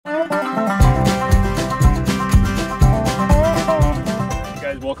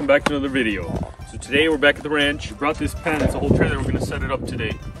back to another video. So today we're back at the ranch. We brought this pen, it's a whole trailer, we're gonna set it up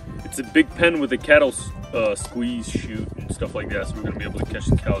today. It's a big pen with a cattle squeeze chute and stuff like that, so we're gonna be able to catch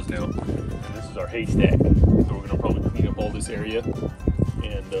the cows now. And this is our haystack. So we're gonna probably clean up all this area.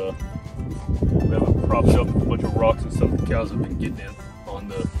 And we have it propped up with a bunch of rocks and stuff the cows have been getting in on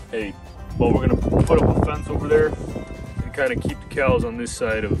the hay. But we're gonna put up a fence over there and kind of keep the cows on this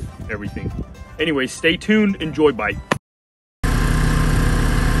side of everything. Anyway, stay tuned, enjoy, bye.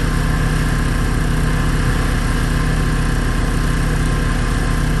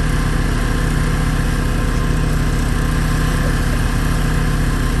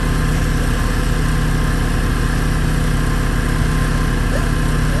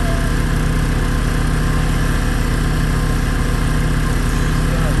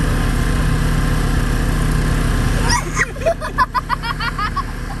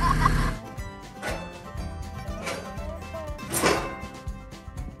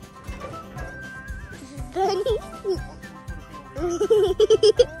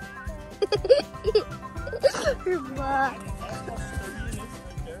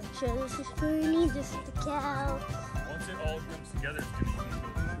 Sure, this is Bernie, this is the cow. Once it all comes together, it's gonna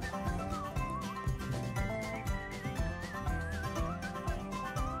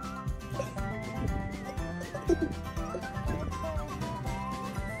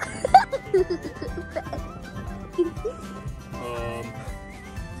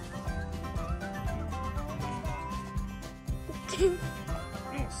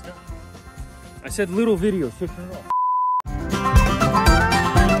No, stop. I said little video, so turn it off.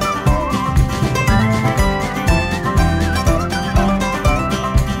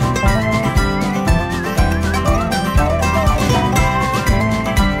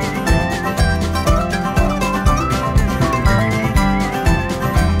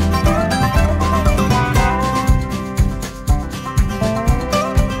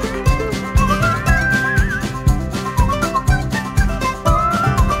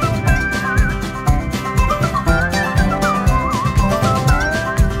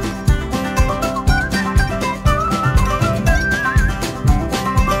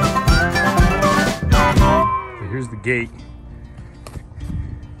 Gate.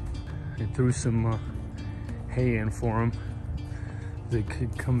 I threw some hay in for them. They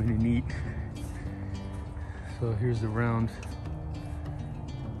could come in and eat. So here's the round.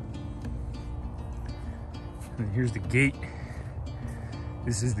 And here's the gate.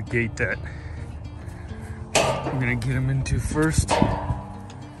 This is the gate that I'm gonna get them into first.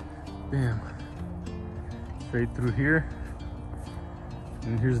 Bam. Straight through here.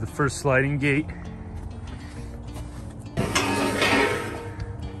 And here's the first sliding gate.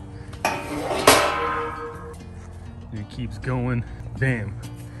 Keeps going. Bam.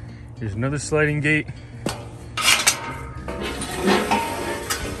 Here's another sliding gate.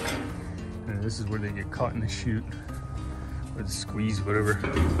 And this is where they get caught in the chute. Or the squeeze, whatever.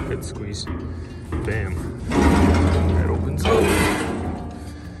 Head squeeze. Bam. That opens up.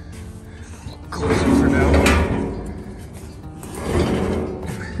 Close it for now.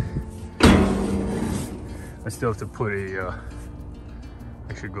 I still have to put a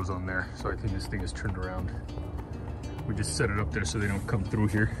actually it goes on there. So I think this thing is turned around. We just set it up there so they don't come through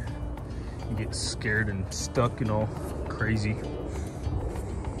here and get scared and stuck and all crazy.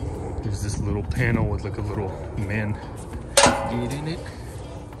 There's this little panel with like a little man gate in it.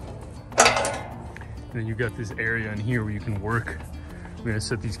 And then you got this area in here where you can work. We're gonna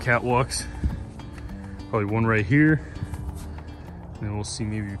set these catwalks. Probably one right here. And then we'll see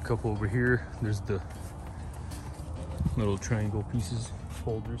maybe a couple over here. There's the little triangle pieces,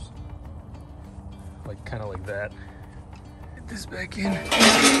 folders. Like kind of like that. This back in,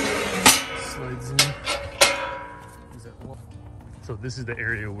 slides in. Is that wall? So this is the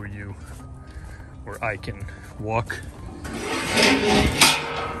area where I can walk.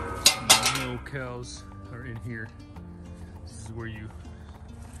 No cows are in here. This is where you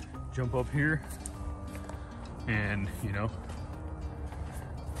jump up here and, you know,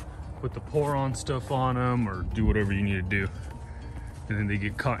 put the pour on stuff on them or do whatever you need to do. And then they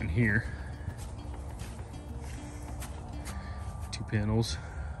get caught in here. Panels,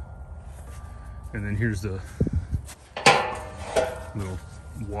 and then here's the little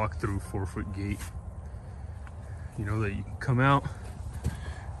walk-through 4-foot gate. You know that you can come out,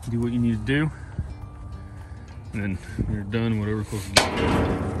 do what you need to do, and then when you're done, whatever goes.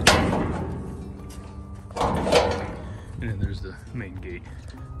 And then there's the main gate.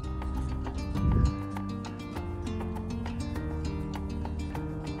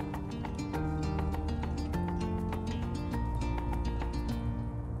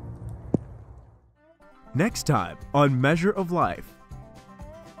 Next time on Measure of Life.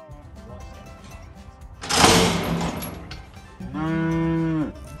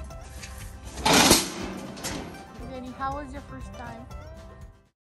 How was your first time?